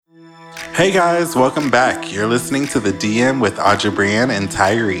Hey guys, welcome back. You're listening to The DM with Audrey Brian and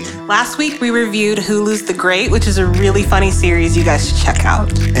Tyree. Last week we reviewed Hulu's The Great, which is a really funny series you guys should check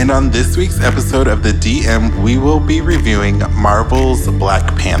out. And on this week's episode of The DM, we will be reviewing Marvel's Black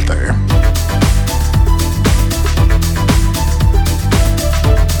Panther.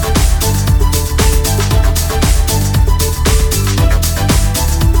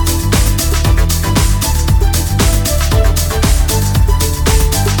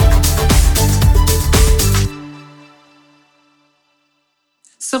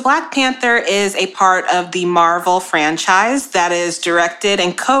 So Black Panther is a part of the Marvel franchise that is directed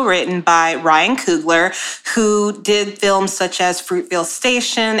and co-written by Ryan Coogler, who did films such as Fruitvale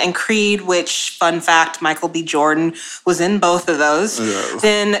Station and Creed, which, fun fact, Michael B. Jordan was in both of those. Yes.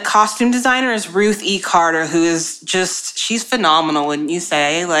 Then costume designer is Ruth E. Carter, who is just, she's phenomenal, wouldn't you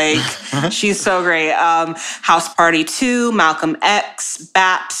say? Like, she's so great. House Party 2, Malcolm X,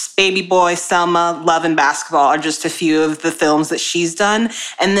 Baps, Baby Boy, Selma, Love and Basketball are just a few of the films that she's done.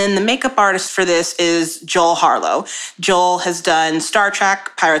 And then the makeup artist for this is Joel Harlow. Joel has done Star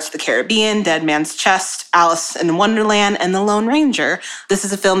Trek, Pirates of the Caribbean, Dead Man's Chest, Alice in Wonderland, and The Lone Ranger. This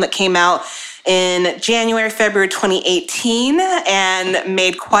is a film that came out in January, February 2018 and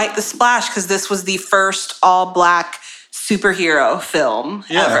made quite the splash because this was the first all-Black superhero film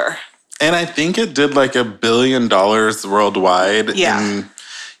ever. And I think it did like $1 billion worldwide. Yeah.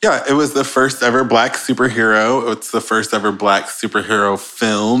 Yeah, it was the first ever Black superhero. It's the first ever Black superhero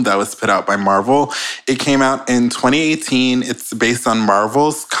film that was put out by Marvel. It came out in 2018. It's based on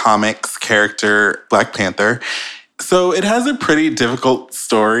Marvel's comics character, Black Panther. So it has a pretty difficult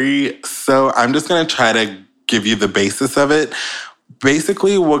story. So I'm just going to try to give you the basis of it.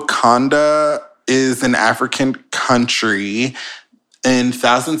 Basically, Wakanda is an African country. And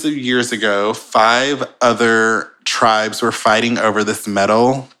thousands of years ago, 5 other tribes were fighting over this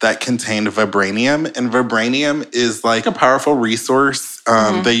metal that contained vibranium. And vibranium is like a powerful resource.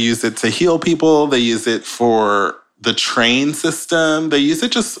 They use it to heal people. They use it for the train system. They use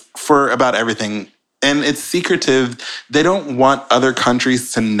it just for about everything. And it's secretive. They don't want other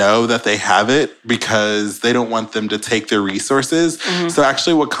countries to know that they have it because they don't want them to take their resources. So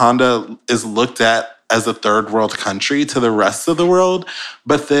actually Wakanda is looked at as a third world country to the rest of the world,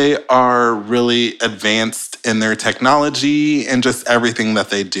 but they are really advanced in their technology and just everything that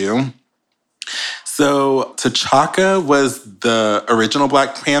they do. So T'Chaka was the original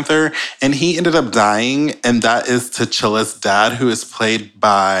Black Panther, and he ended up dying, and that is T'Chilla's dad, who is played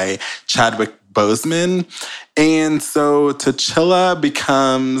by Chadwick Boseman. And so T'Chilla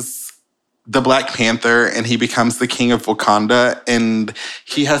becomes the Black Panther, and he becomes the king of Wakanda, and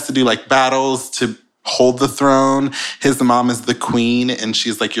he has to do like battles to hold the throne. His mom is the queen, and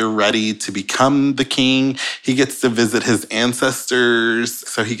she's like, you're ready to become the king. He gets to visit his ancestors,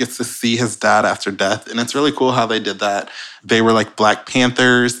 so he gets to see his dad after death. And it's really cool how they did that. They were like Black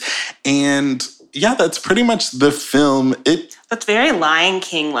Panthers. And yeah, that's pretty much the film. That's very Lion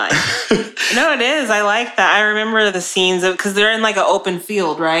King-like. No, it is. I like that. I remember the scenes of, because they're in like an open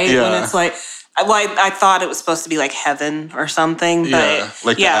field, right? Yeah. And it's like, well, I thought it was supposed to be like heaven or something, but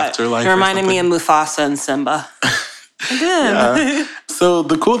the afterlife. It reminded me of Mufasa and Simba. It did. Yeah. So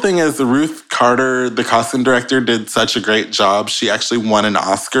the cool thing is Ruth Carter, the costume director, did such a great job. She actually won an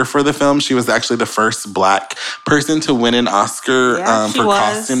Oscar for the film. She was actually the first Black person to win an Oscar for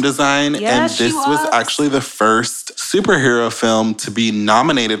costume design. Yeah, and this was actually the first superhero film to be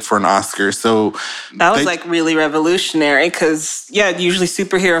nominated for an Oscar. So that was like really revolutionary because, usually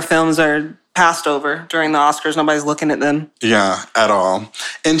superhero films are passed over during the Oscars. Nobody's looking at them. Yeah, at all.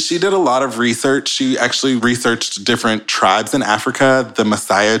 And she did a lot of research. She actually researched different tribes in Africa, the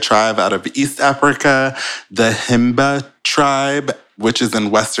Maasai tribe out of East Africa, the Himba tribe, which is in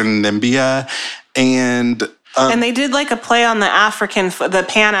Western Namibia, and they did like a play on the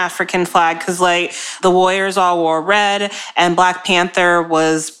Pan-African flag because like the warriors all wore red and Black Panther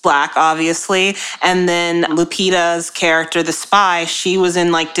was Black, obviously. And then Lupita's character, the spy, she was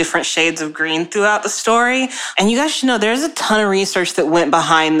in like different shades of green throughout the story. And you guys should know there's a ton of research that went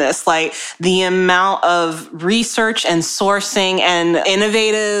behind this. Like the amount of research and sourcing and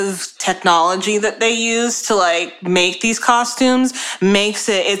innovative technology that they use to like make these costumes makes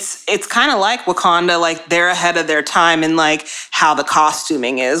it's kind of like Wakanda, like they're ahead of their time in like how the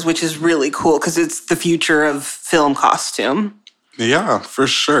costuming is, which is really cool because it's the future of film costume. Yeah, for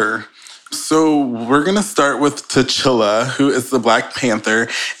sure. So we're going to start with T'Chilla, who is the Black Panther,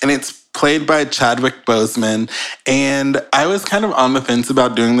 and it's played by Chadwick Boseman. And I was kind of on the fence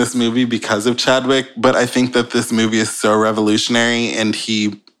about doing this movie because of Chadwick, but I think that this movie is so revolutionary and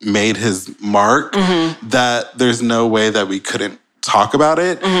he made his mark that there's no way that we couldn't talk about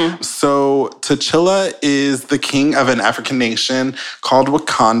it. So T'Challa is the king of an African nation called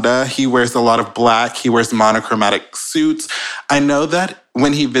Wakanda. He wears a lot of black. He wears monochromatic suits. I know that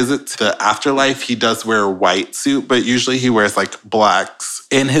when he visits the afterlife, he does wear a white suit, but usually he wears like blacks.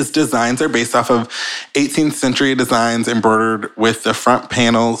 And his designs are based off of 18th century designs embroidered with the front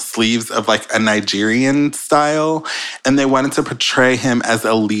panel sleeves of like a Nigerian style. And they wanted to portray him as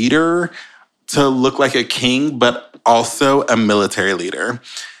a leader, to look like a king, but also a military leader.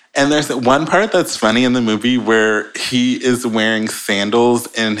 And there's one part that's funny in the movie where he is wearing sandals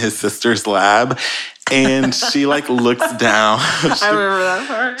in his sister's lab, and she like looks down. I remember that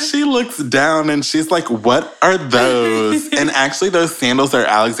part. She looks down and she's like, "What are those?" And actually those sandals are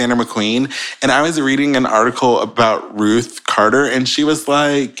Alexander McQueen. And I was reading an article about Ruth Carter, and she was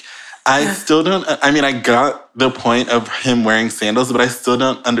like, I still don't, I mean, I got the point of him wearing sandals, but I still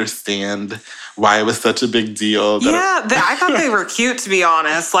don't understand why it was such a big deal. I thought they were cute, to be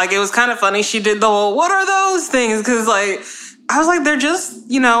honest. Like, it was kind of funny. She did the whole, what are those things? Because, like, I was like, they're just,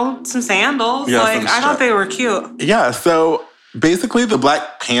 some sandals. Yeah, like, I thought they were cute. Yeah, so basically the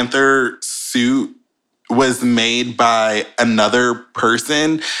Black Panther suit was made by another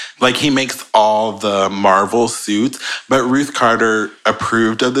person. Like, he makes all the Marvel suits, but Ruth Carter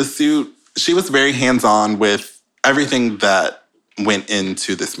approved of the suit. She was very hands-on with everything that went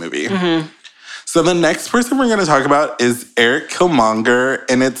into this movie. So the next person we're going to talk about is Eric Killmonger,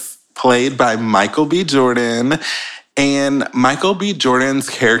 and it's played by Michael B. Jordan. And Michael B. Jordan's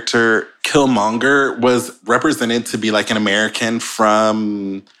character, Killmonger, was represented to be like an American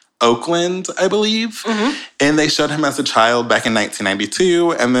from Oakland, I believe. And they showed him as a child back in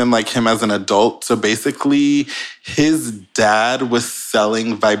 1992, and then like him as an adult. So basically, his dad was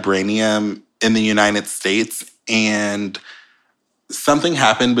selling vibranium in the United States, and something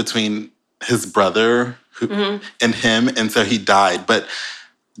happened between his brother and him, and so he died. But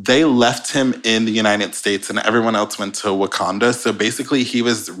they left him in the United States, and everyone else went to Wakanda. So basically, he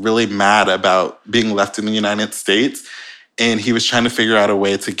was really mad about being left in the United States, and he was trying to figure out a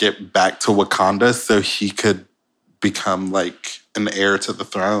way to get back to Wakanda so he could become like an heir to the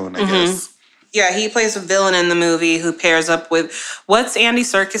throne, I guess. Yeah, he plays a villain in the movie who pairs up with, what's Andy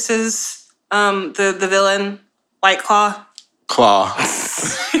Serkis's, the villain, White Claw? Claw.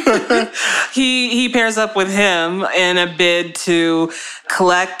 He pairs up with him in a bid to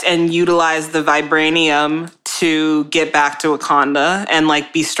collect and utilize the vibranium to get back to Wakanda and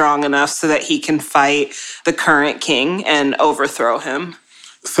like be strong enough so that he can fight the current king and overthrow him.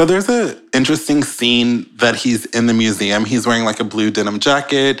 So there's an interesting scene that he's in the museum. He's wearing like a blue denim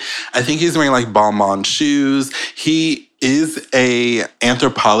jacket. I think he's wearing like Balmain shoes. He is a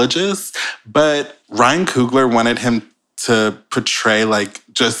anthropologist, but Ryan Coogler wanted him to portray like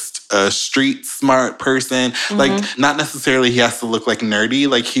just a street smart person. Like, not necessarily he has to look like nerdy.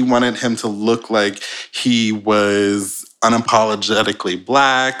 Like, he wanted him to look like he was unapologetically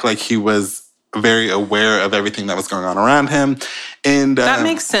Black. Like, he was very aware of everything that was going on around him. And that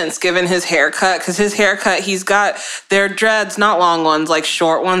makes sense given his haircut, because his haircut, he's got their dreads, not long ones, like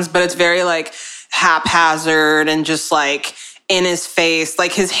short ones, but it's very like haphazard and just like in his face.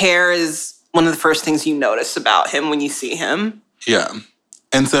 Like, his hair is one of the first things you notice about him when you see him. Yeah.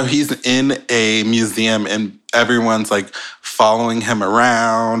 And so he's in a museum and everyone's like following him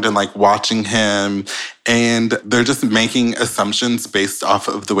around and like watching him. And they're just making assumptions based off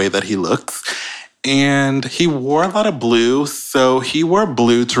of the way that he looks. And he wore a lot of blue. So he wore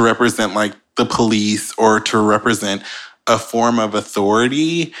blue to represent like the police or to represent a form of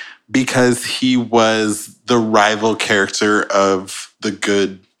authority, because he was the rival character of the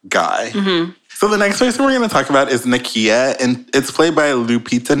good guy. So the next person we're going to talk about is Nakia, and it's played by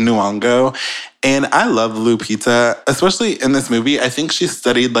Lupita Nyong'o. And I love Lupita, especially in this movie. I think she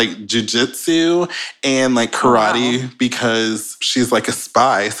studied like jujitsu and like karate because she's like a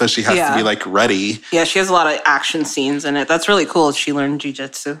spy, so she has to be like ready. Yeah, she has a lot of action scenes in it. That's really cool. She learned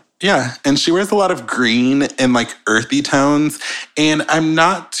jujitsu. Yeah, and she wears a lot of green and like earthy tones. And I'm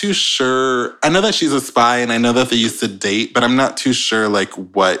not too sure. I know that she's a spy and I know that they used to date, but I'm not too sure like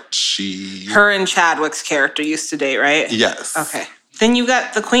what she... Her and Chadwick's character used to date, right? Yes. Okay. Then you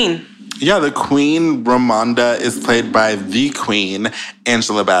got the queen. Yeah, the queen, Ramonda, is played by the queen,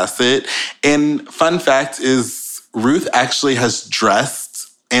 Angela Bassett. And fun fact is Ruth actually has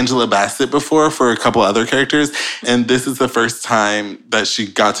dressed Angela Bassett before for a couple other characters. And this is the first time that she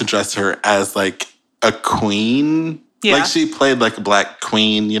got to dress her as like a queen. Yeah. Like, she played like a Black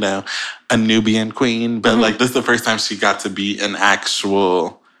queen, a Nubian queen. But like, this is the first time she got to be an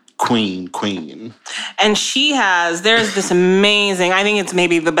actual queen. And there's this amazing, I think it's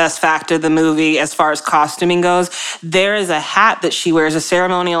maybe the best fact of the movie as far as costuming goes. There is a hat that she wears, a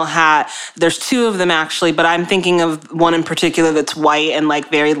ceremonial hat. There's two of them actually, but I'm thinking of one in particular that's white and like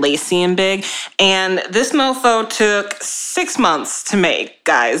very lacy and big. And this mofo took 6 months to make,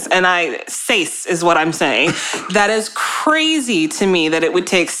 guys. And Sace is what I'm saying. That is crazy to me that it would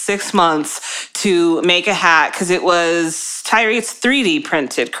take 6 months to make a hat, because it's 3D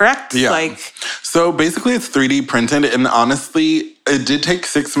printed, correct? Yeah. So basically it's 3D printed, and honestly, it did take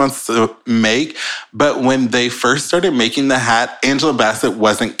 6 months to make, but when they first started making the hat, Angela Bassett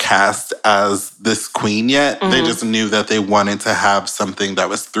wasn't cast as this queen yet. Mm-hmm. They just knew that they wanted to have something that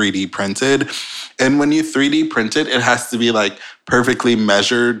was 3D printed. And when you 3D print it, it has to be like perfectly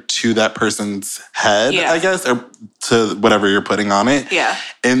measured to that person's head, I guess, or to whatever you're putting on it. Yeah.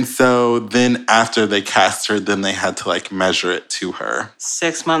 And so then after they cast her, then they had to like measure it to her.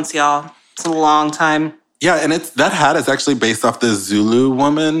 6 months, y'all. It's a long time. Yeah, and that hat is actually based off the Zulu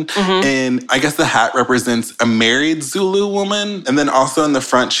woman. Mm-hmm. And I guess the hat represents a married Zulu woman. And then also in the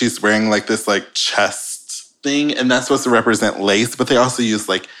front, she's wearing like this like chest thing. And that's supposed to represent lace. But they also use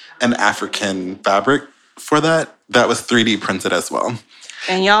like an African fabric for that. That was 3D printed as well.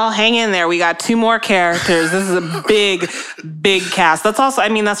 And y'all hang in there. We got 2 more characters. This is a big, big cast. That's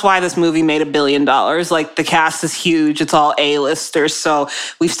why this movie made $1 billion. Like, the cast is huge. It's all A-listers. So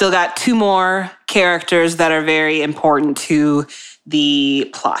we've still got 2 more characters that are very important to the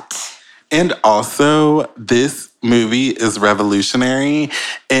plot. And also, this movie is revolutionary.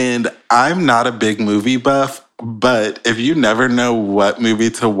 And I'm not a big movie buff, but if you never know what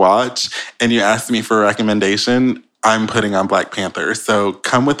movie to watch and you ask me for a recommendation, I'm putting on Black Panther. So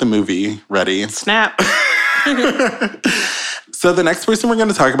come with the movie ready. Snap. So the next person we're going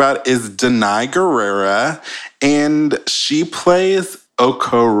to talk about is Danai Gurira, and she plays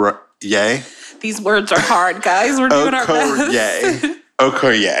Okoye. These words are hard, guys. We're doing our best.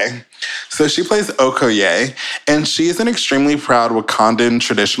 Okoye. So she plays Okoye, and she is an extremely proud Wakandan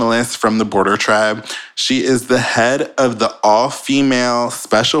traditionalist from the Border Tribe. She is the head of the all-female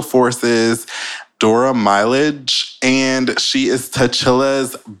Special Forces Dora Mileage, and she is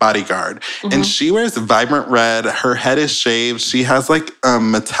T'Chilla's bodyguard. Mm-hmm. And she wears vibrant red. Her head is shaved. She has like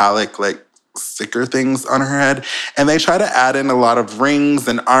metallic like sticker things on her head. And they try to add in a lot of rings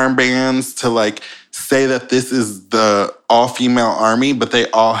and armbands to like say that this is the all-female army, but they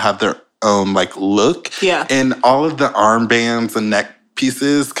all have their own like look. Yeah. And all of the armbands and neck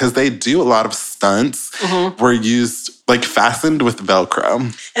pieces, because they do a lot of stunts, were used like fastened with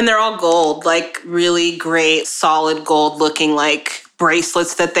Velcro. And they're all gold, like really great, solid gold looking like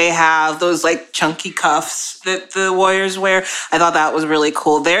bracelets that they have, those like chunky cuffs that the warriors wear. I thought that was really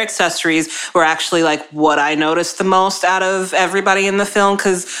cool. Their accessories were actually like what I noticed the most out of everybody in the film.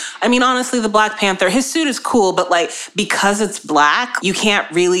 Because, I mean, honestly, the Black Panther, his suit is cool, but like because it's black, you can't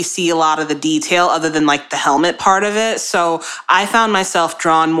really see a lot of the detail other than like the helmet part of it. So I found myself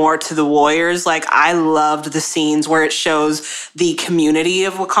drawn more to the warriors. Like I loved the scenes where it shows the community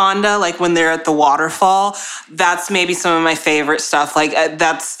of Wakanda, like when they're at the waterfall. That's maybe some of my favorite stuff. Like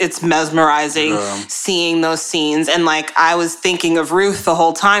it's mesmerizing seeing those scenes. And like, I was thinking of Ruth the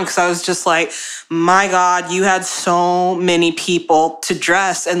whole time because I was just like, my God, you had so many people to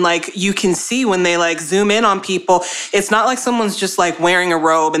dress. And like, you can see when they like zoom in on people, it's not like someone's just like wearing a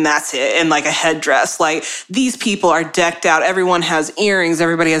robe and that's it and like a headdress. Like these people are decked out. Everyone has earrings.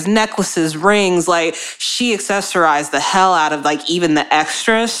 Everybody has necklaces, rings. Like she accessorized the hell out of like even the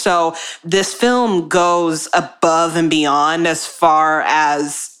extras. So this film goes above and beyond as far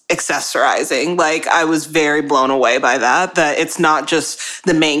as accessorizing. Like I was very blown away by that it's not just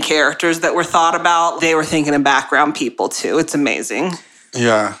the main characters that were thought about. They were thinking of background people too. It's amazing.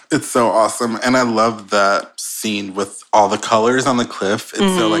 Yeah, it's so awesome. And I love that scene with all the colors on the cliff.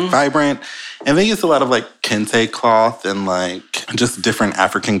 It's so like vibrant. And they use a lot of like kente cloth and like just different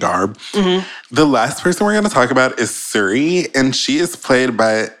African garb. The last person we're going to talk about is Suri, and she is played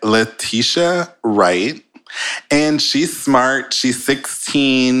by Letitia Wright. And she's smart. She's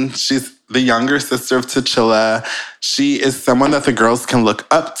 16. She's the younger sister of T'Chilla. She is someone that the girls can look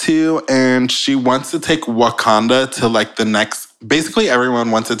up to, and she wants to take Wakanda to like the next. Basically,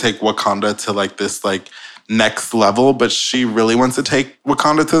 everyone wants to take Wakanda to like this like next level, but she really wants to take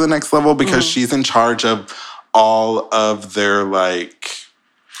Wakanda to the next level because she's in charge of all of their like.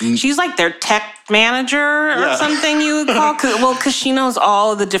 She's like their tech manager or something you would call. Because she knows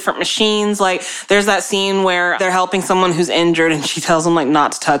all of the different machines. Like there's that scene where they're helping someone who's injured and she tells them like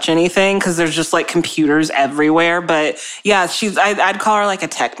not to touch anything because there's just like computers everywhere. But yeah, I'd call her like a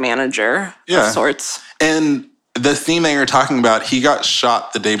tech manager of sorts. And the scene that you're talking about, he got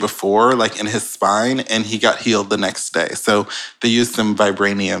shot the day before, like in his spine, and he got healed the next day. So they used some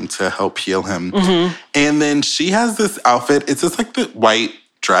vibranium to help heal him. And then she has this outfit. It's just like the white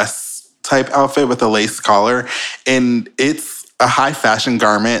dress type outfit with a lace collar. And it's a high fashion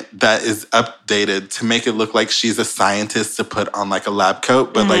garment that is updated to make it look like she's a scientist to put on like a lab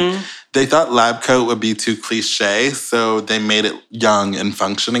coat. But like they thought lab coat would be too cliche, so they made it young and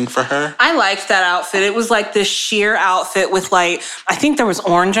functioning for her. I liked that outfit. It was like this sheer outfit with like, I think there was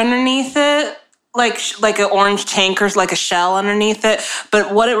orange underneath it. Like an orange tank or like a shell underneath it.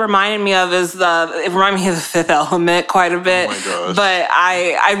 But what it reminded me of is it reminded me of The Fifth Element quite a bit. Oh my gosh. But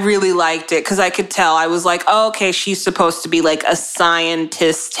I really liked it because I could tell. I was like, oh, okay, she's supposed to be like a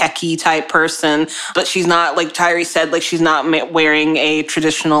scientist, techie type person. But she's not, like Tyree said, like she's not wearing a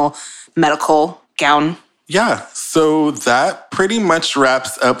traditional medical gown. Yeah, so that pretty much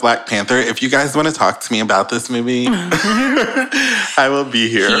wraps up Black Panther. If you guys want to talk to me about this movie, I will be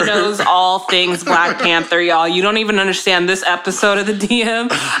here. He knows all things Black Panther, y'all. You don't even understand this episode of the DM.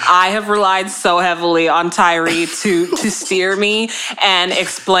 I have relied so heavily on Tyree to steer me and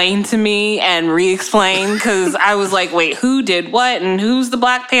explain to me and re-explain because I was like, wait, who did what and who's the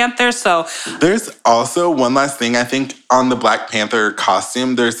Black Panther? So there's also one last thing. I think on the Black Panther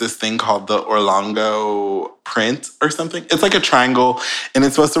costume, there's this thing called the Orlongo print or something. It's like a triangle, and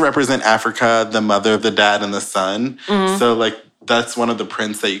it's supposed to represent Africa, the mother, the dad, and the son. So like that's one of the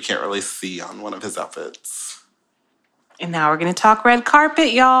prints that you can't really see on one of his outfits. And now we're going to talk red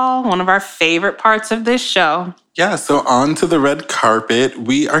carpet, y'all. One of our favorite parts of this show. Yeah, so on to the red carpet.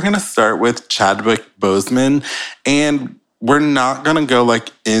 We are going to start with Chadwick Boseman, and we're not going to go like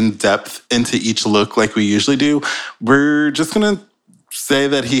in depth into each look like we usually do. We're just going to say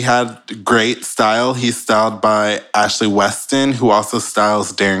that he had great style. He's styled by Ashley Weston, who also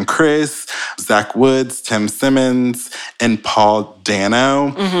styles Darren Criss, Zach Woods, Tim Simmons, and Paul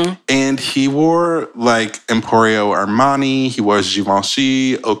Dano. And he wore like Emporio Armani, he wore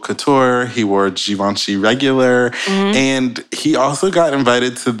Givenchy, Haute Couture, he wore Givenchy regular, and he also got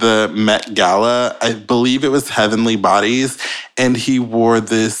invited to the Met Gala. I believe it was Heavenly Bodies, and he wore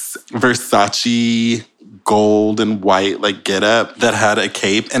this Versace gold and white like getup that had a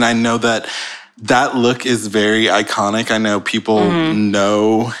cape. And I know that look is very iconic. I know people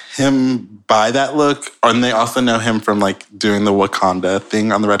know him by that look, and they also know him from like doing the Wakanda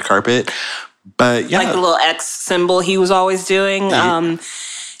thing on the red carpet. But yeah, like the little X symbol he was always doing.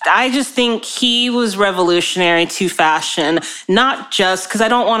 I just think he was revolutionary to fashion, not just because I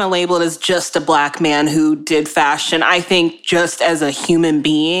don't want to label it as just a Black man who did fashion. I think just as a human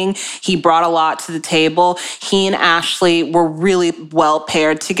being, he brought a lot to the table. He and Ashley were really well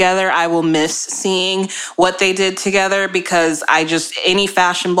paired together. I will miss seeing what they did together because any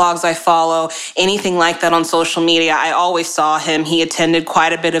fashion blogs I follow, anything like that on social media, I always saw him. He attended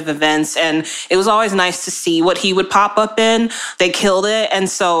quite a bit of events, and it was always nice to see what he would pop up in. They killed it. And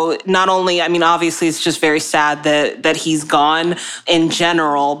so not only, I mean, obviously it's just very sad that he's gone in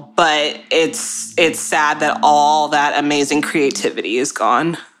general, but it's sad that all that amazing creativity is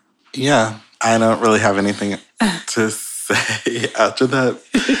gone. Yeah, I don't really have anything to say after that.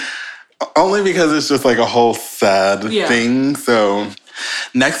 Only because it's just like a whole sad thing. So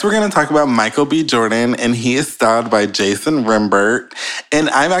next, we're going to talk about Michael B. Jordan, and he is styled by Jason Rimbert. And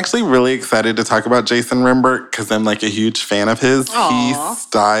I'm actually really excited to talk about Jason Rimbert because I'm like a huge fan of his. Aww. He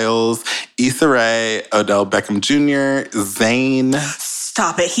styles Issa Rae, Odell Beckham Jr., Zayn.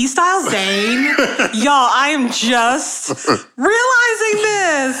 Stop it. He styles Zayn. Y'all, I am just realizing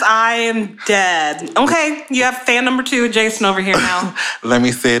this. I am dead. Okay, you have fan number 2, Jason, over here now. Let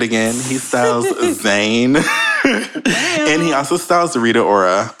me say it again. He styles Zayn. And he also styles Rita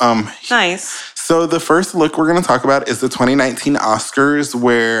Ora. Nice. So the first look we're going to talk about is the 2019 Oscars,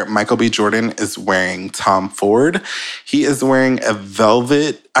 where Michael B. Jordan is wearing Tom Ford. He is wearing a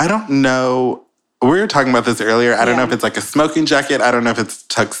velvet, I don't know, we were talking about this earlier. I don't know if it's like a smoking jacket. I don't know if it's a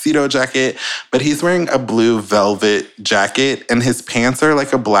tuxedo jacket, but he's wearing a blue velvet jacket, and his pants are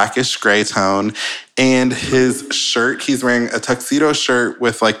like a blackish gray tone. And his shirt, he's wearing a tuxedo shirt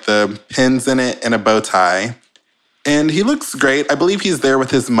with like the pins in it and a bow tie. And he looks great. I believe he's there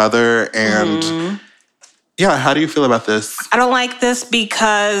with his mother. And yeah, how do you feel about this? I don't like this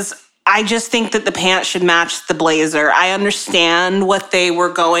because I just think that the pants should match the blazer. I understand what they were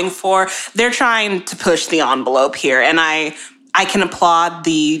going for. They're trying to push the envelope here, and I I can applaud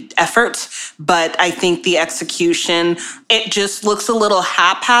the effort, but I think the execution, it just looks a little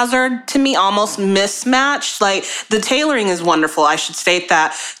haphazard to me, almost mismatched. Like, the tailoring is wonderful. I should state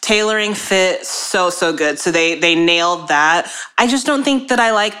that. Tailoring fit so good. So they nailed that. I just don't think that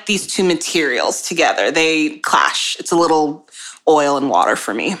I like these two materials together. They clash. It's a little oil and water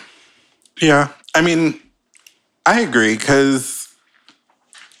for me. Yeah. I mean, I agree, because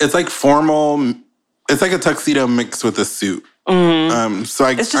it's like formal. It's like a tuxedo mixed with a suit. Mm-hmm.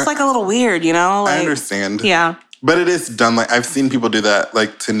 It's just like a little weird, you know? I understand. Yeah. But it is done like, I've seen people do that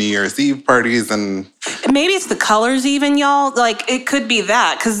like to New Year's Eve parties, and maybe it's the colors even, y'all. Like, it could be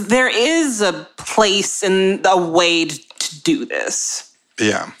that, because there is a place and a way to do this.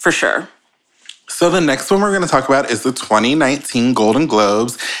 Yeah. For sure. So the next one we're going to talk about is the 2019 Golden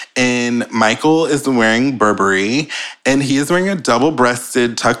Globes, and Michael is wearing Burberry, and he is wearing a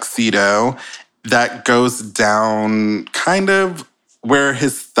double-breasted tuxedo that goes down kind of where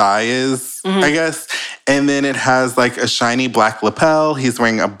his thigh is, I guess. And then it has like a shiny black lapel. He's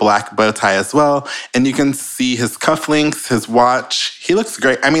wearing a black bow tie as well. And you can see his cufflinks, his watch. He looks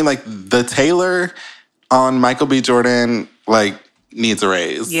great. I mean, like, the tailor on Michael B. Jordan, like, needs a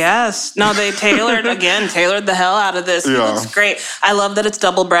raise. Yes. No, they tailored the hell out of this. It looks great. I love that it's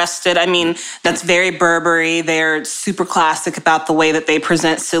double-breasted. I mean, that's very Burberry. They're super classic about the way that they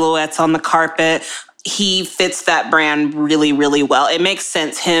present silhouettes on the carpet. He fits that brand really, really well. It makes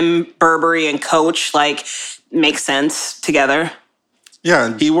sense. Him, Burberry, and Coach, like, makes sense together.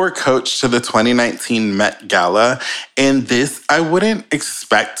 Yeah, he wore Coach to the 2019 Met Gala. And this I wouldn't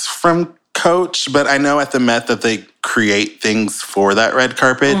expect from Coach, but I know at the Met that they create things for that red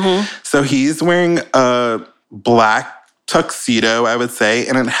carpet. So he's wearing a black tuxedo, I would say,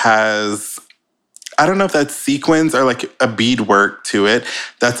 and it has, I don't know if that's sequins or like a beadwork to it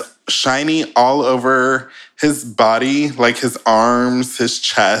that's shiny all over his body, like his arms, his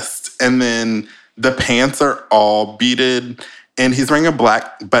chest, and then the pants are all beaded, and he's wearing a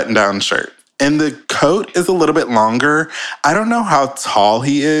black button-down shirt. And the coat is a little bit longer. I don't know how tall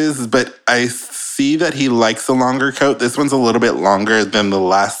he is, but I see that he likes a longer coat. This one's a little bit longer than the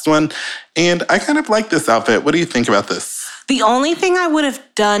last one. And I kind of like this outfit. What do you think about this? The only thing I would have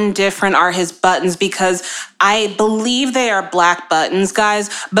done different are his buttons, because I believe they are black buttons,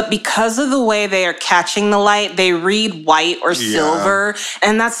 guys, but because of the way they are catching the light, they read white or silver.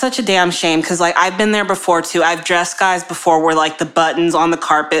 And that's such a damn shame, because like, I've been there before too. I've dressed guys before where like the buttons on the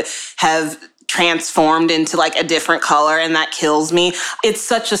carpet have transformed into like a different color, and that kills me. It's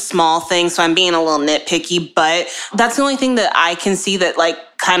such a small thing, so I'm being a little nitpicky, but that's the only thing that I can see that like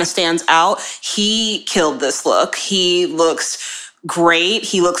kind of stands out. He killed this look. He looks great.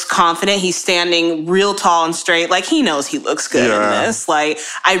 He looks confident. He's standing real tall and straight. Like, he knows he looks good in this. Like,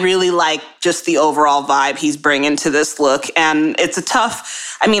 I really like just the overall vibe he's bringing to this look. And it's a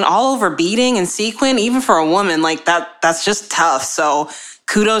tough, I mean, all over beading and sequin, even for a woman, like that's just tough. So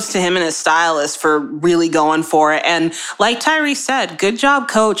kudos to him and his stylist for really going for it. And like Tyree said, good job,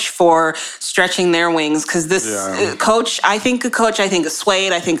 Coach, for stretching their wings. Because this Coach, I think of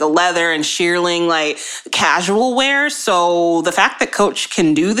suede, I think of leather and shearling, like casual wear. So the fact that Coach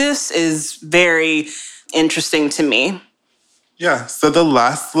can do this is very interesting to me. Yeah, so the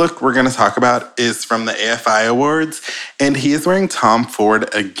last look we're going to talk about is from the AFI Awards, and he is wearing Tom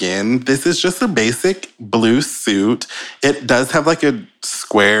Ford again. This is just a basic blue suit. It does have like a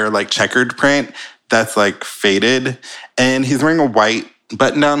square, like checkered print that's like faded, and he's wearing a white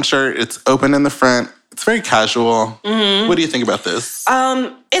button-down shirt. It's open in the front. It's very casual. What do you think about this?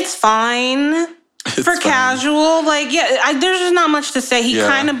 It's fine. For casual, like, there's just not much to say. He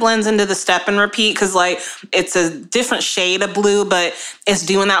kind of blends into the step and repeat, because, like, it's a different shade of blue, but it's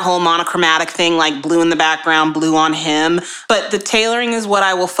doing that whole monochromatic thing, like blue in the background, blue on him. But the tailoring is what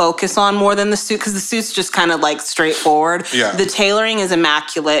I will focus on more than the suit, because the suit's just kind of, like, straightforward. Yeah. The tailoring is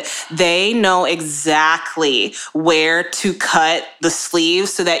immaculate. They know exactly where to cut the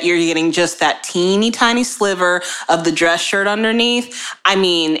sleeves so that you're getting just that teeny tiny sliver of the dress shirt underneath. I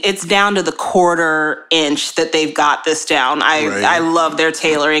mean, it's down to the quarter inch that they've got this down. I love their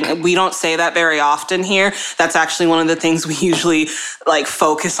tailoring. We don't say that very often here. That's actually one of the things we usually like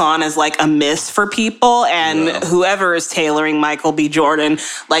focus on as like a miss for people. And whoever is tailoring Michael B. Jordan,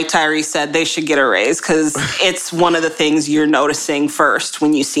 like Tyree said, they should get a raise, because it's one of the things you're noticing first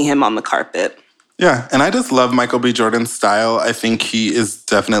when you see him on the carpet. Yeah, and I just love Michael B. Jordan's style. I think he is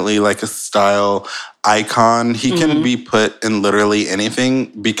definitely like a style icon. He can be put in literally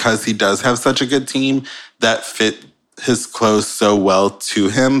anything, because he does have such a good team that fit his clothes so well to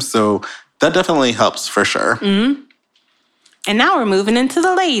him. So that definitely helps for sure. And now we're moving into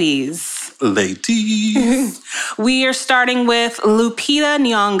the ladies. ladies. We are starting with Lupita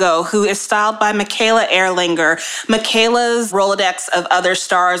Nyong'o, who is styled by Michaela Erlinger. Michaela's Rolodex of other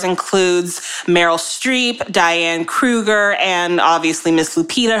stars includes Meryl Streep, Diane Kruger, and obviously Miss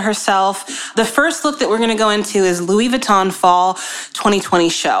Lupita herself. The first look that we're going to go into is Louis Vuitton Fall 2020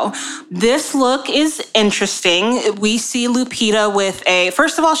 show. This look is interesting. We see Lupita with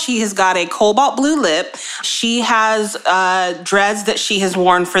first of all, she has got a cobalt blue lip. She has dreads that she has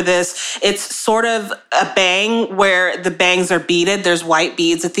worn for this. It's sort of a bang where the bangs are beaded. There's white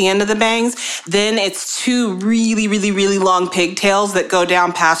beads at the end of the bangs. Then it's two really, really, really long pigtails that go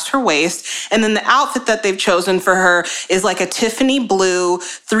down past her waist. And then the outfit that they've chosen for her is like a Tiffany blue,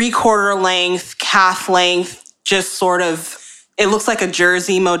 3/4 length, calf length, just sort of, it looks like a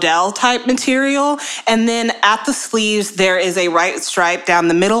jersey model type material. And then at the sleeves, there is a white stripe down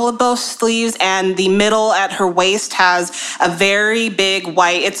the middle of both sleeves. And the middle at her waist has a very big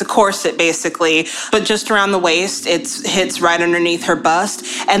white, it's a corset basically, but just around the waist, it hits right underneath her bust.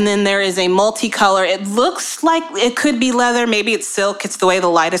 And then there is a multicolor, it looks like it could be leather, maybe it's silk, it's the way the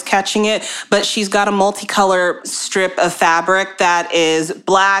light is catching it, but she's got a multicolor strip of fabric that is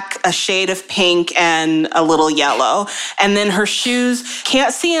black, a shade of pink, and a little yellow. And then her shoes,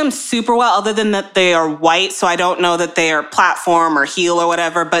 can't see them super well other than that they are white, so I don't know that they are platform or heel or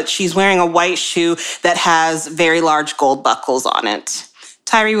whatever, but she's wearing a white shoe that has very large gold buckles on it.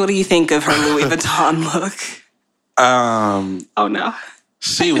 Tyree, what do you think of her Louis Vuitton look? Oh no.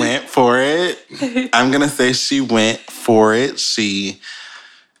 She went for it. I'm going to say she went for it. She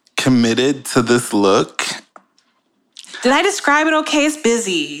committed to this look. Did I describe it okay? It's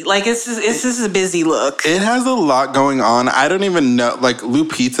busy. Like, this is a busy look. It has a lot going on. I don't even know. Like,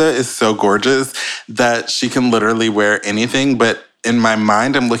 Lupita is so gorgeous that she can literally wear anything. But in my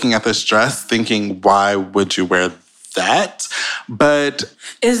mind, I'm looking at this dress thinking, why would you wear that? But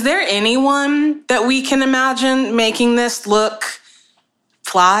is there anyone that we can imagine making this look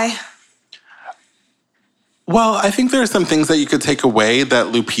fly? Well, I think there are some things that you could take away that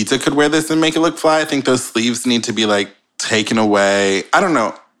Lupita could wear this and make it look fly. I think those sleeves need to be, like, taken away. I don't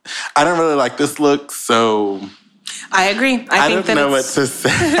know. I don't really like this look, so I agree. I think don't know what to say.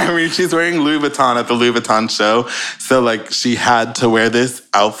 I mean, she's wearing Louis Vuitton at the Louis Vuitton show, so like she had to wear this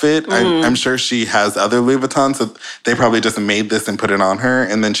outfit. I'm sure she has other Louis Vuitton, so they probably just made this and put it on her,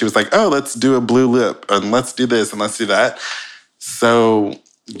 and then she was like, "Oh, let's do a blue lip, and let's do this, and let's do that." So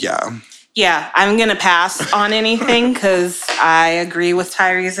yeah. Yeah, I'm going to pass on anything because I agree with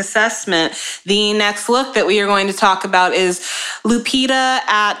Tyree's assessment. The next look that we are going to talk about is Lupita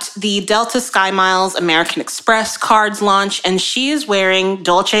at the Delta Sky Miles American Express cards launch, and she is wearing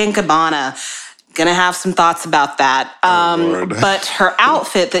Dolce & Gabbana. Gonna have some thoughts about that. But her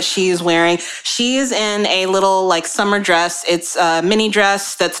outfit that she is wearing, she is in a little like summer dress. It's a mini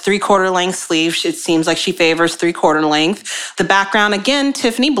dress that's 3/4 length sleeves. It seems like she favors 3/4 length. The background, again,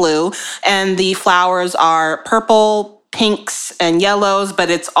 Tiffany blue, and the flowers are purple, pinks, and yellows, but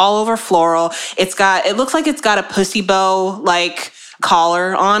it's all over floral. It looks like it's got a pussy bow, like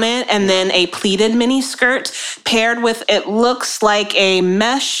collar on it, and then a pleated mini skirt paired with, it looks like a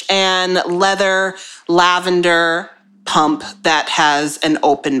mesh and leather lavender pump that has an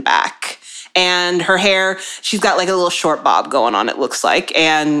open back. And her hair, she's got like a little short bob going on, it looks like,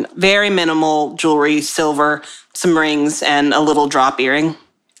 and very minimal jewelry, silver, some rings, and a little drop earring.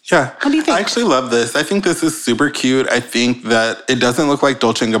 Yeah. What do you think? I actually love this. I think this is super cute. I think that it doesn't look like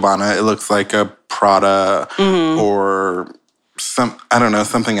Dolce & Gabbana. It looks like a Prada or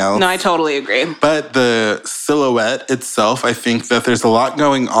something else. No, I totally agree. But the silhouette itself, I think that there's a lot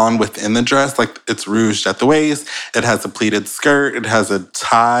going on within the dress. Like, it's ruched at the waist, it has a pleated skirt, it has a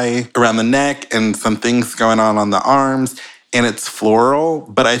tie around the neck, and some things going on the arms, and it's floral.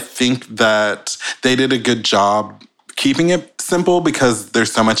 But I think that they did a good job keeping it simple because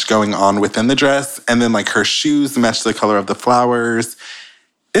there's so much going on within the dress. And then, like, her shoes match the color of the flowers.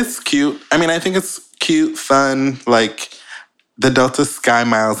 It's cute. I mean, I think it's cute, fun, like the Delta Sky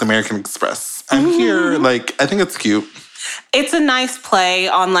Miles American Express. I'm here, like, I think it's cute. It's a nice play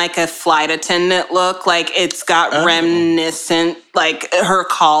on like a flight attendant look. Like, it's got reminiscent, like her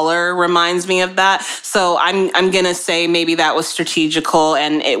collar reminds me of that. So I'm going to say maybe that was strategical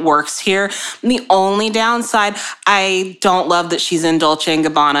and it works here. The only downside, I don't love that she's in Dolce &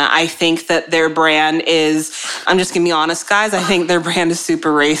 Gabbana. I think that their brand is, I'm just going to be honest, guys, I think their brand is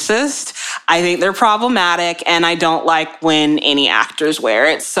super racist. I think they're problematic, and I don't like when any actors wear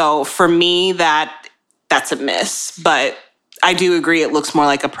it. So for me, that's a miss. But I do agree it looks more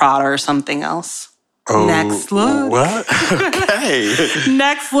like a Prada or something else. Oh, next look. What? Okay.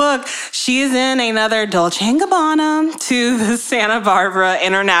 Next look. She is in another Dolce & Gabbana to the Santa Barbara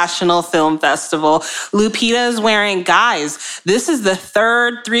International Film Festival. Lupita is wearing, guys, this is the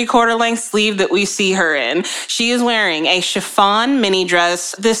third 3/4 length sleeve that we see her in. She is wearing a chiffon mini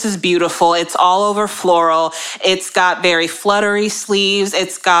dress. This is beautiful. It's all over floral. It's got very fluttery sleeves.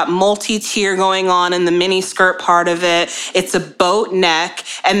 It's got multi-tier going on in the mini skirt part of it. It's a boat neck.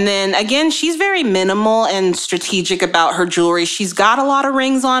 And then again, she's very minimal and strategic about her jewelry. She's got a lot of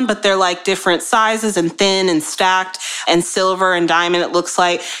rings on, but they're like different sizes and thin and stacked and silver and diamond, it looks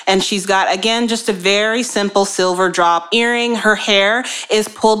like. And she's got, again, just a very simple silver drop earring. Her hair is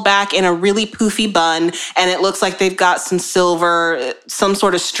pulled back in a really poofy bun, and it looks like they've got some silver, some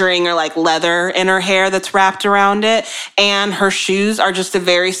sort of string or like leather in her hair that's wrapped around it. And her shoes are just a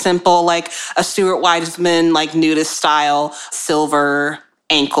very simple, like a Stuart Weitzman, like nudist style silver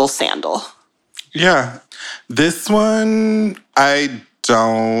ankle sandal. Yeah. This one, I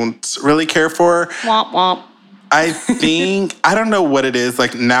don't really care for. Womp womp. I think, I don't know what it is.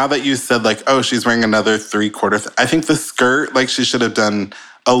 Like, now that you said, like, oh, she's wearing another 3/4. I think the skirt, like, she should have done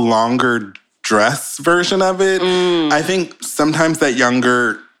a longer dress version of it. I think sometimes that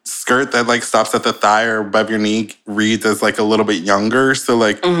younger skirt that, like, stops at the thigh or above your knee reads as, like, a little bit younger. So,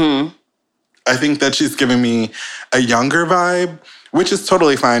 like, I think that she's giving me a younger vibe, which is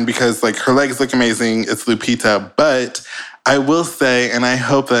totally fine because, like, her legs look amazing. It's Lupita. But I will say, and I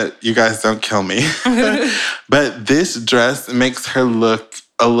hope that you guys don't kill me, but this dress makes her look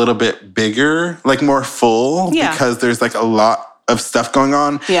a little bit bigger, like more full, because there's, like, a lot of stuff going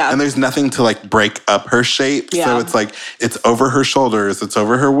on. And there's nothing to, like, break up her shape. So it's like, it's over her shoulders, it's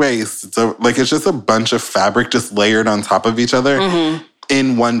over her waist. It's over, like, it's just a bunch of fabric just layered on top of each other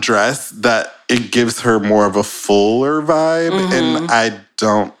in one dress that it gives her more of a fuller vibe. And I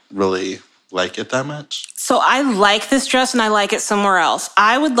don't really like it that much. So I like this dress and I like it somewhere else.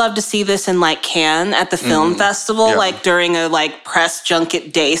 I would love to see this in like Cannes at the film festival, like during a like press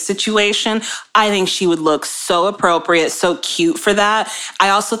junket day situation. I think she would look so appropriate, so cute for that. I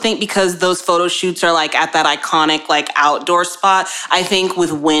also think because those photo shoots are like at that iconic like outdoor spot, I think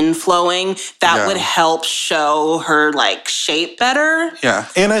with wind flowing, that would help show her like shape better. Yeah.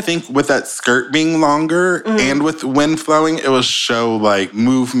 And I think with that skirt being longer and with wind flowing, it will show like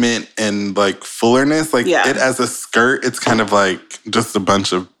movement and like fullerness. Like it as a skirt, it's kind of like just a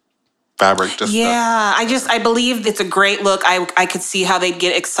bunch of fabric. Just I believe it's a great look. I could see how they'd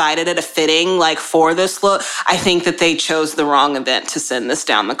get excited at a fitting like for this look. I think that they chose the wrong event to send this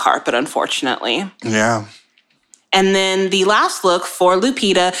down the carpet, unfortunately. Yeah. And then the last look for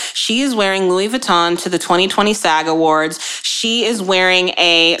Lupita, she is wearing Louis Vuitton to the 2020 SAG Awards. She is wearing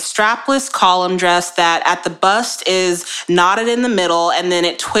a strapless column dress that at the bust is knotted in the middle and then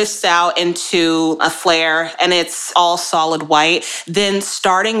it twists out into a flare and it's all solid white. Then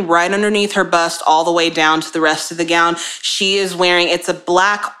starting right underneath her bust all the way down to the rest of the gown, she is wearing, it's a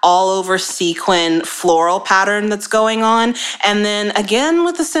black all over sequin floral pattern that's going on. And then again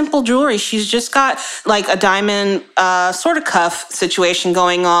with the simple jewelry, she's just got like a diamond sort of cuff situation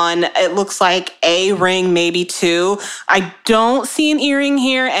going on. It looks like a ring, maybe two. I don't see an earring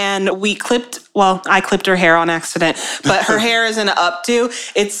here, and I clipped her hair on accident, but her hair is in an updo.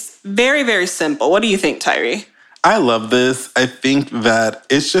 It's very, very simple. What do you think, Tyree? I love this. I think that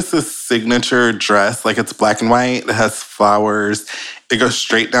it's just a signature dress. Like, it's black and white. It has flowers. It goes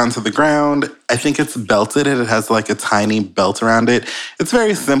straight down to the ground. I think it's belted and it has like a tiny belt around it. It's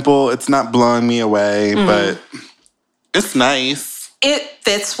very simple. It's not blowing me away, but it's nice. It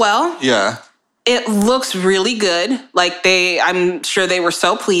fits well. Yeah. It looks really good. Like I'm sure they were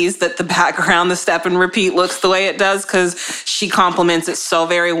so pleased that the background, the step and repeat looks the way it does because she complements it so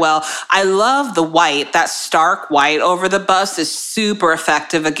very well. I love the white. That stark white over the bust is super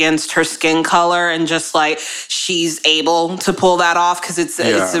effective against her skin color and just like she's able to pull that off because it's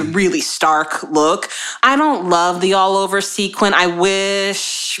a really stark look. I don't love the all over sequin. I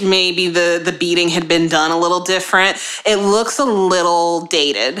wish maybe the beading had been done a little different. It looks a little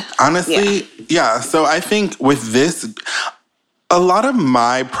dated. Honestly, yeah, so I think with this, a lot of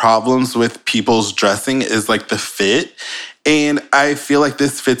my problems with people's dressing is like the fit. And I feel like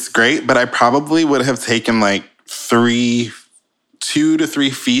this fits great, but I probably would have taken like 2 to 3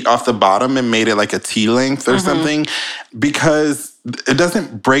 feet off the bottom and made it like a T-length or something because it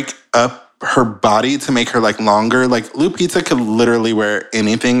doesn't break up her body to make her like longer. Like Lupita could literally wear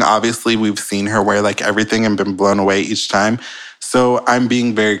anything. Obviously, we've seen her wear like everything and been blown away each time. So I'm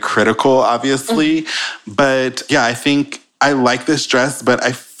being very critical, obviously. But yeah, I think I like this dress, but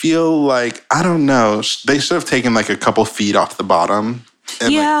I feel like, I don't know, they should have taken like a couple feet off the bottom.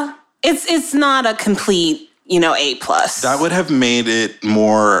 And It's not a complete, A+. That would have made it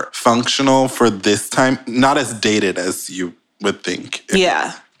more functional for this time, not as dated as you would think.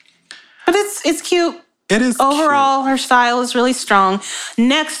 Yeah. But it's cute. It is Overall, cute. her style is really strong.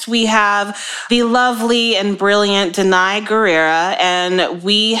 Next, we have the lovely and brilliant Denai Guerrera, and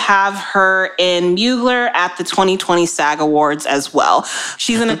we have her in Mugler at the 2020 SAG Awards as well.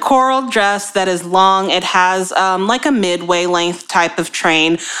 She's in a coral dress that is long. It has like a midway length type of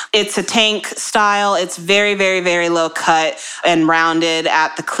train. It's a tank style. It's very, very, very low cut and rounded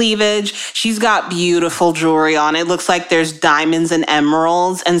at the cleavage. She's got beautiful jewelry on. It looks like there's diamonds and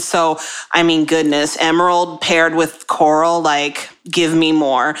emeralds. And so, goodness, emerald paired with coral, give me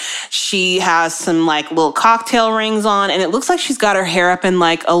more. She has some little cocktail rings on, and it looks like she's got her hair up in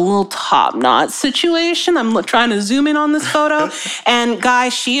a little top knot situation. I'm trying to zoom in on this photo. And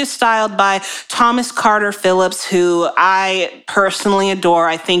guys, she is styled by Thomas Carter Phillips, who I personally adore.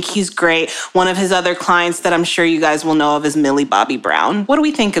 I think he's great. One of his other clients that I'm sure you guys will know of is Millie Bobby Brown. What do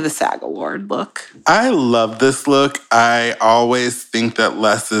we think of the SAG Award look? I love this look. I always think that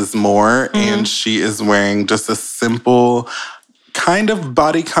less is more, and she is wearing just a simple kind of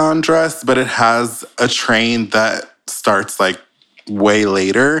bodycon dress, but it has a train that starts way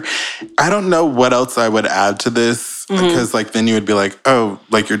later. I don't know what else I would add to this because then you would be like, oh,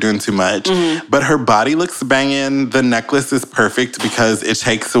 you're doing too much. But her body looks banging. The necklace is perfect because it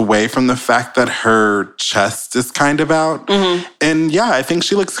takes away from the fact that her chest is kind of out. And yeah, I think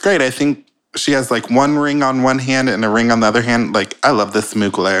she looks great. I think she has one ring on one hand and a ring on the other hand. I love this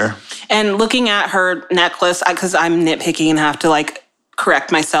Mugler. And looking at her necklace, because I'm nitpicking and have to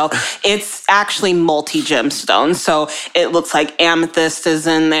correct myself, it's actually multi-gemstones. So it looks like amethyst is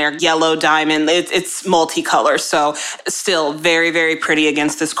in there, yellow diamond. It's multicolor. So still very, very pretty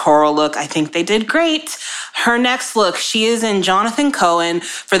against this coral look. I think they did great. Her next look, she is in Jonathan Cohen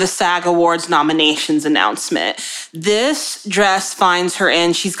for the SAG Awards nominations announcement. This dress finds her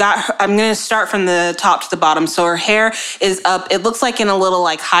in, I'm going to start from the top to the bottom. So her hair is up. It looks like in a little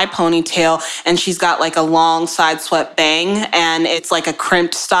high ponytail, and she's got a long side swept bang, and it's a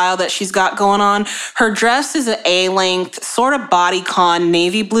crimped style that she's got going on. Her dress is an A-length, sort of bodycon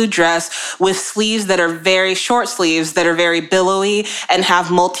navy blue dress with sleeves that are very short sleeves that are very billowy and have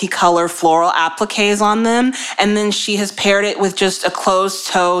multicolor floral appliques on them. And then she has paired it with just a closed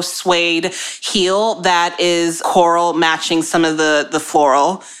toe suede heel that is coral matching some of the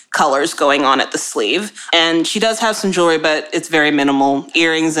floral colors going on at the sleeve. And she does have some jewelry, but it's very minimal.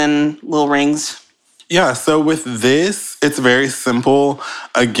 Earrings and little rings. Yeah, so with this, it's very simple.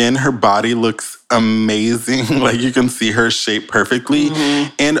 Again, her body looks amazing. You can see her shape perfectly.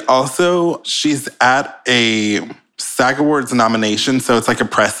 And also, she's at a SAG Awards nomination, so it's a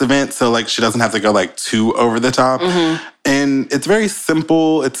press event. So she doesn't have to go too over the top. And it's very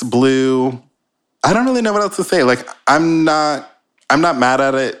simple. It's blue. I don't really know what else to say. I'm not mad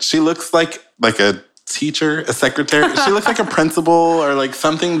at it. She looks like a teacher, a secretary. She looks like a principal or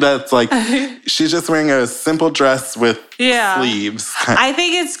something that's she's just wearing a simple dress with sleeves. I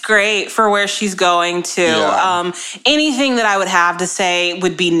think it's great for where she's going to. Yeah. Anything that I would have to say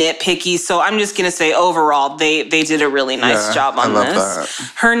would be nitpicky. So I'm just going to say overall, they did a really nice job on this.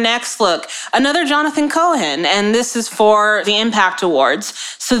 That. Her next look, another Jonathan Cohen, and this is for the Impact Awards.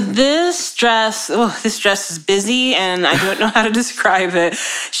 So this dress is busy and I don't know how to describe it.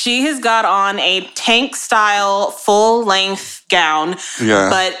 She has got on a tank style full length gown,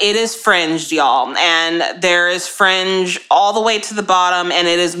 but it is fringed, y'all. And there is fringe all the way to the bottom, and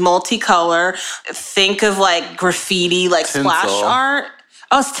it is multicolor. Think of graffiti, tinsel. Splash art.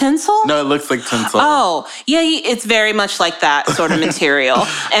 Oh, it's tinsel? No, it looks like tinsel. Oh, yeah, it's very much like that sort of material.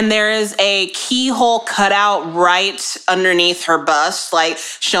 And there is a keyhole cut out right underneath her bust,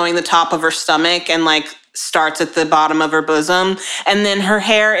 showing the top of her stomach and starts at the bottom of her bosom. And then her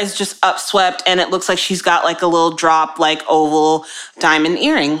hair is just upswept, and it looks like she's got a little drop, oval diamond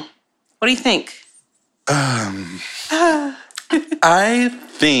earring. What do you think? I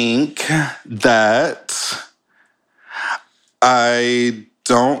think that I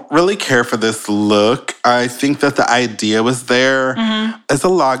don't really care for this look. I think that the idea was there. There's a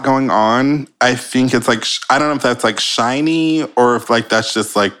lot going on. I think it's I don't know if that's shiny or if that's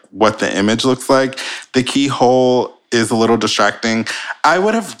just what the image looks like. The keyhole is a little distracting. I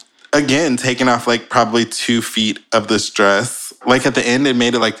would have, again, taken off probably 2 feet of this dress. At the end, it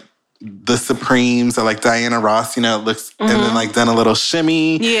made it the Supremes or Diana Ross, it looks, and then done a little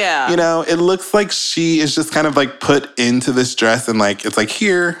shimmy. Yeah. It looks like she is just kind of put into this dress and it's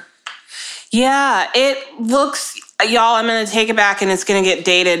here. Yeah, it looks y'all, I'm going to take it back and it's going to get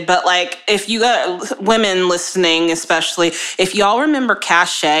dated. But like, if you got women listening, especially, if y'all remember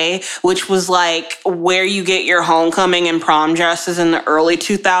Cachet, which was like where you get your homecoming and prom dresses in the early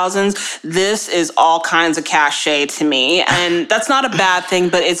 2000s, this is all kinds of Cachet to me. And that's not a bad thing,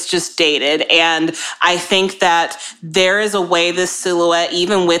 but it's just dated. And I think that there is a way this silhouette,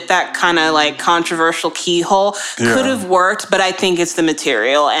 even with that kind of like controversial keyhole, could have worked. But I think it's the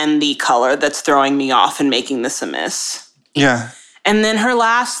material and the color that's throwing me off and making this a miss. Yeah. And then her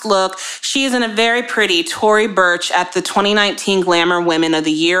last look, she is in a very pretty Tory Burch at the 2019 Glamour Women of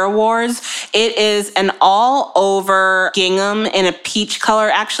the Year Awards. It is an all-over gingham in a peach color.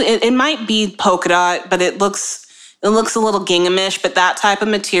 Actually, it might be polka dot, but it looks a little ginghamish, but that type of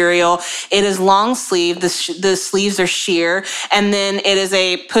material. It is long sleeve. The sleeves are sheer. And then it is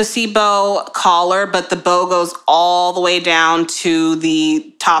a pussy bow collar, but the bow goes all the way down to the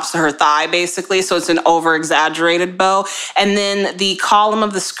tops of her thigh, basically. So it's an over-exaggerated bow. And then the column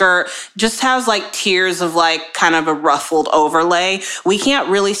of the skirt just has like tiers of like kind of a ruffled overlay. We can't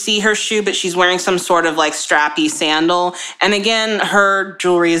really see her shoe, but she's wearing some sort of like strappy sandal. And again, her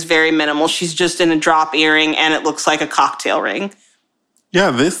jewelry is very minimal. She's just in a drop earring and it looks like a cocktail ring.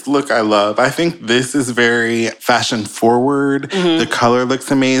 Yeah, this look I love. I think this is very fashion forward. The color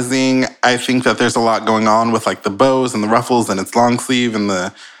looks amazing. I think that there's a lot going on with like the bows and the ruffles, and it's long sleeve and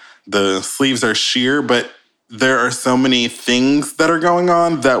the sleeves are sheer, but there are so many things that are going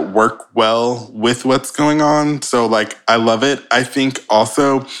on that work well with what's going on. So like, I love it. I think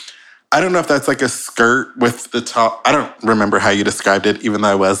also, I don't know if that's like a skirt with the top. I don't remember how you described it, even though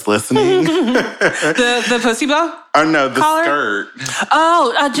I was listening. the pussy bow? Oh, no, the collar? skirt.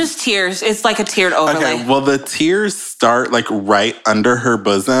 Oh, just tiers. It's like a tiered overlay. Okay, well, the tiers start like right under her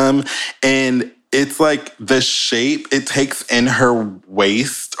bosom, and it's like the shape, it takes in her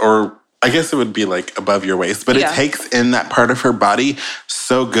waist, or I guess it would be like above your waist, but it takes in that part of her body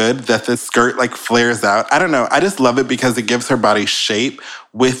so good that the skirt like flares out. I don't know. I just love it because it gives her body shape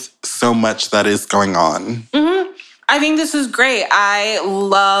with so much that is going on. I think this is great. I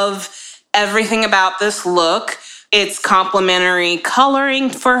love everything about this look. It's complementary coloring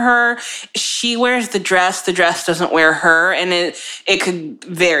for her. She wears the dress doesn't wear her, and it could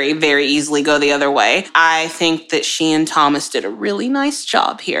very, very easily go the other way. I think that she and Thomas did a really nice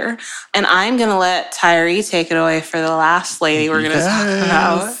job here. And I'm going to let Tyree take it away for the last lady we're going to talk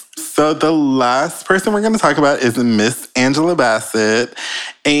about. So the last person we're going to talk about is Miss Angela Bassett.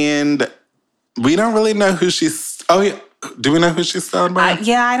 And we don't really know who she's... Oh, yeah. Do we know who she's styled by?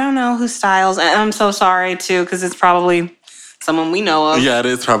 I don't know who styles. And I'm so sorry, too, because it's probably someone we know of. Yeah, it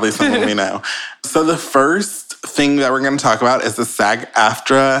is probably someone we know. So the first thing that we're going to talk about is the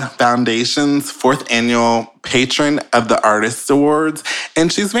SAG-AFTRA Foundation's 4th annual Patron of the Artists Awards.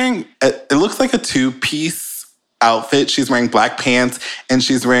 And she's wearing, it looks like a 2-piece outfit. She's wearing black pants, and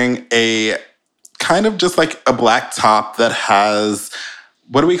she's wearing a kind of just like a black top that has,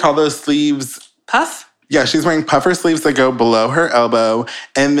 what do we call those sleeves? Puff? Yeah, she's wearing puffer sleeves that go below her elbow.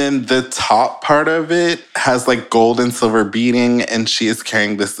 And then the top part of it has like gold and silver beading. And she is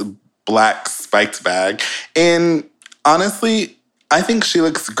carrying this black spiked bag. And honestly, I think she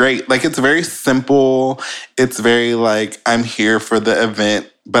looks great. Like, it's very simple. It's very like, I'm here for the event,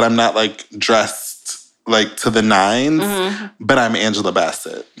 but I'm not like dressed like to the nines. But I'm Angela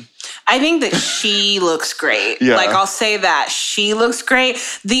Bassett. I think that she looks great. Yeah. Like, I'll say that. She looks great.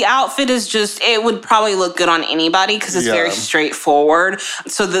 The outfit is just, it would probably look good on anybody because it's very straightforward.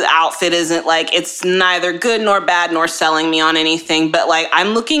 So the outfit isn't like, it's neither good nor bad nor selling me on anything. But like, I'm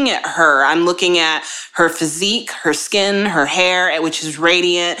looking at her. I'm looking at her physique, her skin, her hair, which is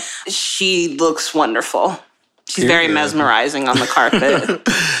radiant. She looks wonderful. She's very mesmerizing on the carpet.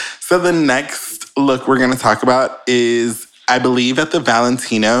 So the next look we're going to talk about is, I believe, at the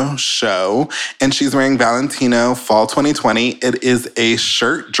Valentino show, and she's wearing Valentino Fall 2020. It is a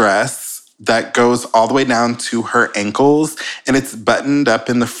shirt dress that goes all the way down to her ankles, and it's buttoned up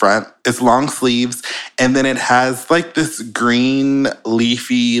in the front. It's long sleeves, and then it has like this green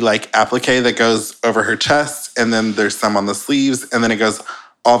leafy like applique that goes over her chest, and then there's some on the sleeves, and then it goes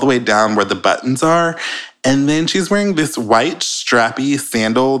all the way down where the buttons are. And then she's wearing this white strappy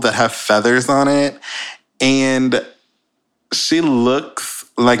sandal that have feathers on it, and she looks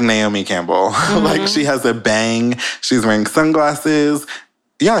like Naomi Campbell. Like, she has a bang. She's wearing sunglasses.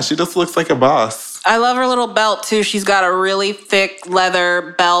 Yeah, she just looks like a boss. I love her little belt, too. She's got a really thick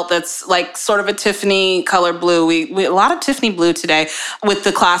leather belt that's like sort of a Tiffany color blue. We a lot of Tiffany blue today with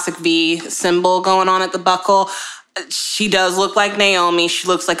the classic V symbol going on at the buckle. She does look like Naomi. She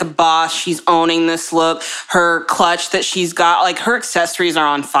looks like a boss. She's owning this look. Her clutch that she's got, like her accessories are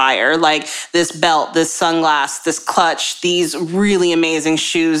on fire. Like this belt, this sunglass, this clutch, these really amazing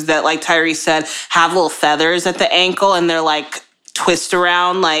shoes that, like Tyree said, have little feathers at the ankle and they're like twist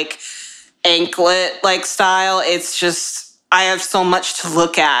around like anklet like style. It's just, I have so much to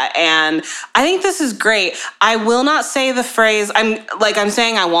look at, and I think this is great. I will not say the phrase, I'm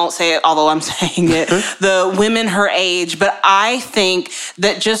saying I won't say it, although I'm saying it, the women her age, but I think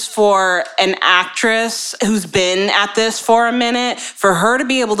that just for an actress who's been at this for a minute, for her to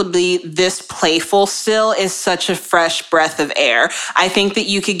be able to be this playful still is such a fresh breath of air. I think that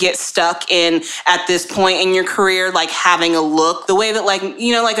you could get stuck in, at this point in your career, like having a look, the way that like,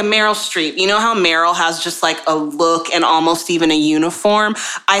 you know, like a Meryl Streep, you know how Meryl has just like a look and almost even a uniform.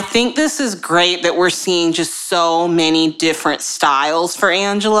 I think this is great that we're seeing just so many different styles for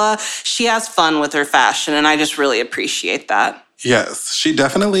Angela. She has fun with her fashion, and I just really appreciate that. Yes, she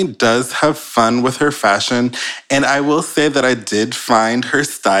definitely does have fun with her fashion. And I will say that I did find her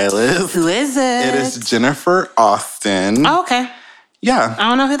stylist. Who is it? It is Jennifer Austin. Oh, okay. Yeah. I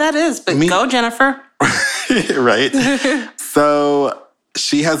don't know who that is, but go, Jennifer. Right. So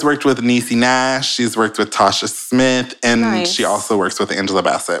she has worked with Niecy Nash, she's worked with Tasha Smith, and she also works with Angela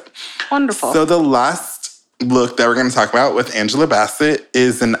Bassett. Wonderful. So the last look that we're going to talk about with Angela Bassett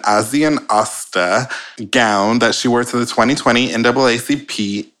is an Asian Asta gown that she wore to the 2020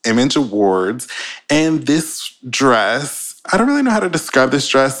 NAACP Image Awards. And this dress, I don't really know how to describe this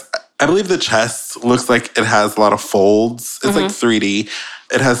dress. I believe the chest looks like it has a lot of folds. It's like 3D.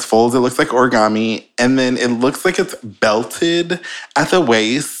 It has folds. It looks like origami. And then it looks like it's belted at the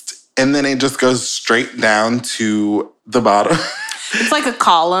waist. And then it just goes straight down to the bottom. It's like a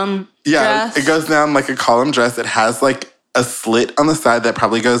column dress. It goes down like a column dress. It has like a slit on the side that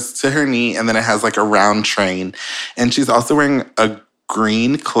probably goes to her knee. And then it has like a round train. And she's also wearing a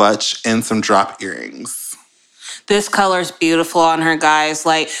green clutch and some drop earrings. This color's beautiful on her, guys.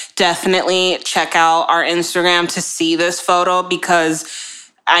 Like, definitely check out our Instagram to see this photo because,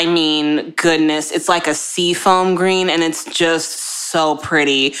 I mean, goodness, it's like a seafoam green and it's just so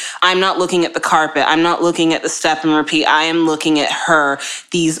pretty. I'm not looking at the carpet. I'm not looking at the step and repeat. I am looking at her.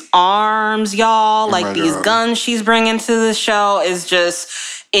 These arms, y'all, like these guns she's bringing to the show is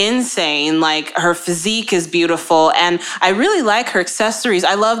just insane. Like, her physique is beautiful, and I really like her accessories.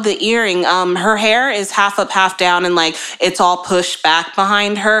 I love the earring. Her hair is half up, half down, and like it's all pushed back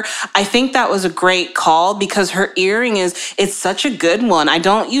behind her. I think that was a great call because her earring it's such a good one. I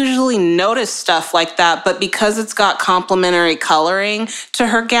don't usually notice stuff like that, but because it's got complementary coloring to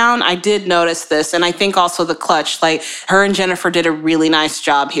her gown, I did notice this. And I think also the clutch, like her and Jennifer did a really nice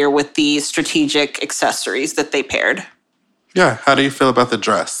job here with the strategic accessories that they paired. Yeah, how do you feel about the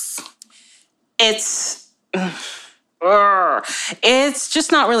dress? It's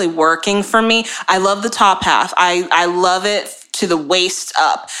just not really working for me. I love the top half. I love it to the waist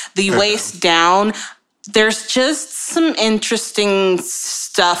up. The waist down, there's just some interesting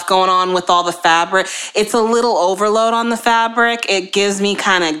stuff going on with all the fabric. It's a little overload on the fabric. It gives me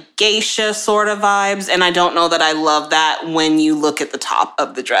kind of geisha sort of vibes, and I don't know that I love that when you look at the top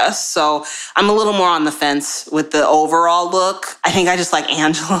of the dress. So I'm a little more on the fence with the overall look. I think I just like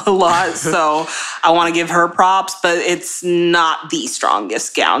Angela a lot, so I want to give her props, but it's not the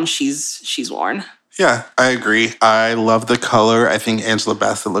strongest gown she's worn. Yeah, I agree. I love the color. I think Angela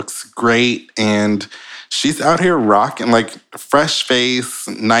Bassett looks great, and she's out here rocking, like, fresh face,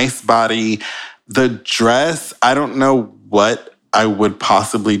 nice body. The dress, I don't know what I would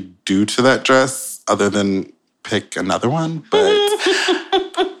possibly do to that dress other than pick another one, but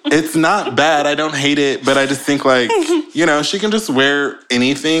it's not bad. I don't hate it, but I just think, like, you know, she can just wear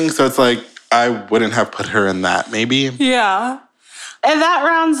anything, so it's like I wouldn't have put her in that, maybe. Yeah. And that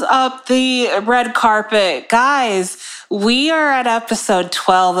rounds up the red carpet. Guys, we are at episode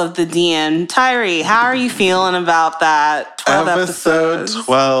 12 of the DM. Tyree, how are you feeling about that? 12 Episode episodes?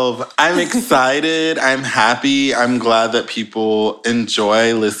 12. I'm excited. I'm happy. I'm glad that people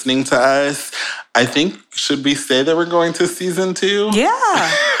enjoy listening to us. I think, should we say that we're going to season 2? Yeah,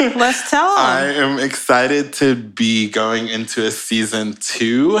 let's tell them. I am excited to be going into a season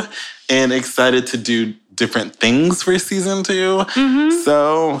 2 and excited to do different things for season 2. Mm-hmm.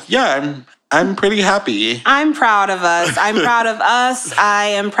 So yeah, I'm pretty happy. I'm proud of us. I'm proud of us. I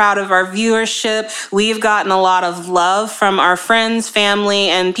am proud of our viewership. We've gotten a lot of love from our friends, family,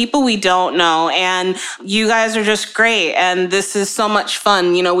 and people we don't know. And you guys are just great. And this is so much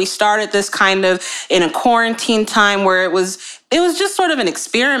fun. You know, we started this kind of in a quarantine time where it was It was just sort of an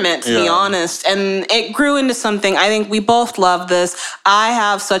experiment, to be honest. And it grew into something. I think we both love this. I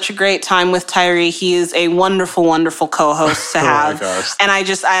have such a great time with Tyree. He is a wonderful, wonderful co-host to have. Oh my gosh. And I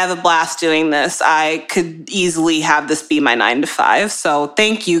have a blast doing this. I could easily have this be my 9 to 5. So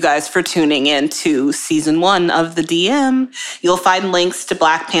thank you guys for tuning in to season 1 of The DM. You'll find links to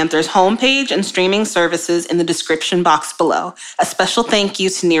Black Panther's homepage and streaming services in the description box below. A special thank you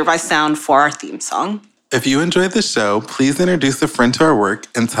to Nearby Sound for our theme song. If you enjoyed the show, please introduce a friend to our work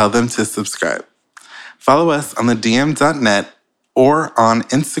and tell them to subscribe. Follow us on thedm.net or on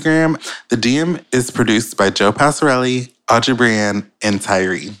Instagram. The DM is produced by Joe Passarelli, Audrey Brienne, and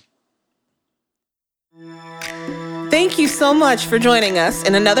Tyree. Thank you so much for joining us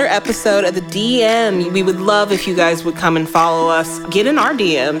in another episode of The DM. We would love if you guys would come and follow us. Get in our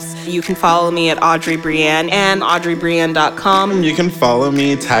DMs. You can follow me at Audrey Brienne and audreybrienne.com. You can follow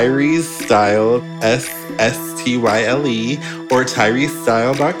me, Tyree's Style, SSTYLE, or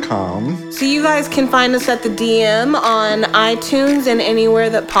TyreeStyle.com. So you guys can find us at The DM on iTunes and anywhere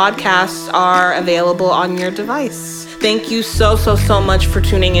that podcasts are available on your device. Thank you so much for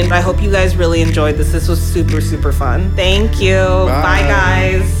tuning in. I hope you guys really enjoyed this. This was super, super fun. Thank you. Bye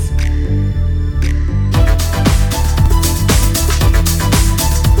guys.